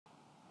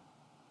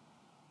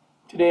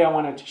Today I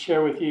wanted to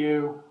share with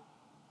you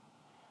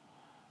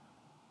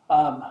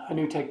a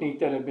new technique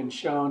that had been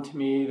shown to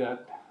me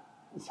that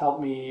has helped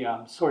me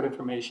sort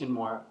information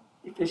more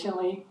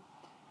efficiently.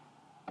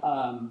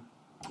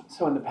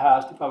 So in the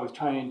past, if I was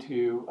trying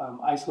to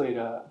isolate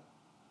a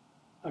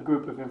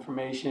group of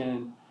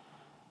information,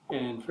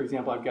 and for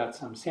example, I've got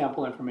some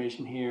sample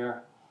information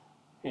here,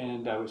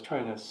 and I was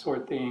trying to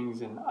sort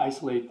things and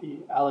isolate the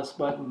Alice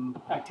button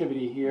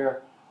activity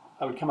here,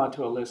 I would come out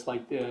to a list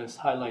like this,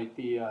 highlight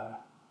the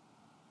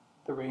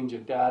range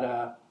of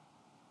data,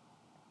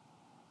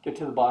 get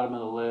to the bottom of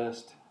the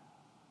list,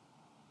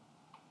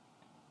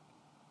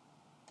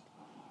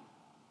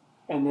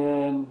 and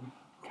then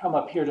come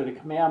up here to the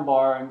command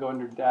bar and go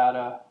under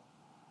data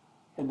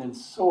and then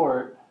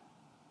sort,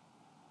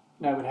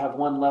 and I would have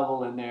one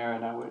level in there,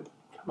 and I would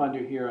come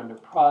under here under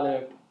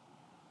product,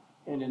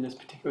 and in this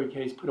particular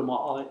case put them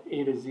all at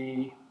A to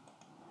Z.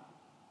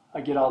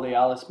 I get all the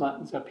Alice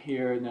buttons up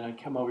here, and then I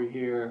come over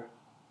here,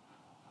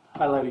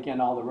 highlight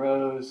again all the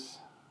rows,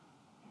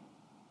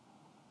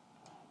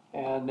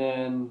 and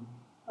then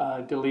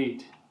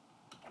delete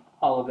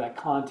all of that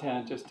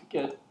content just to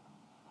get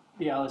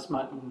the Alice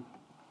button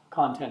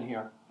content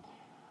here.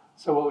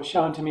 So what was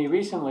shown to me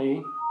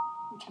recently,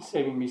 which is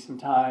saving me some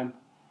time,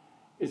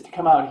 is to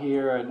come out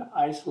here and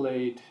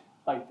isolate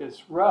like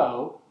this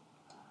row,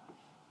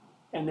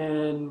 and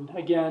then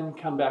again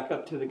come back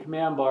up to the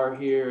command bar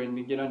here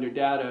and get under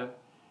data,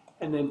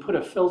 and then put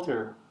a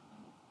filter,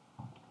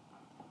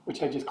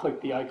 which I just click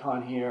the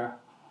icon here,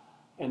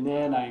 and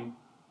then I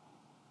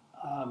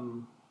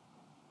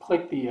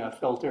click the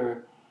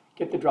filter,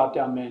 get the drop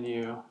down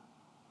menu,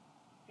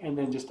 and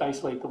then just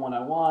isolate the one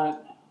I want,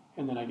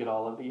 and then I get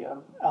all of the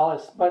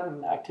Alice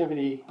button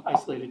activity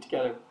isolated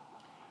together.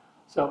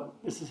 So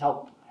this is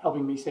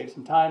helping me save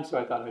some time, so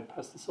I thought I'd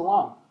pass this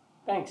along.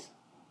 Thanks.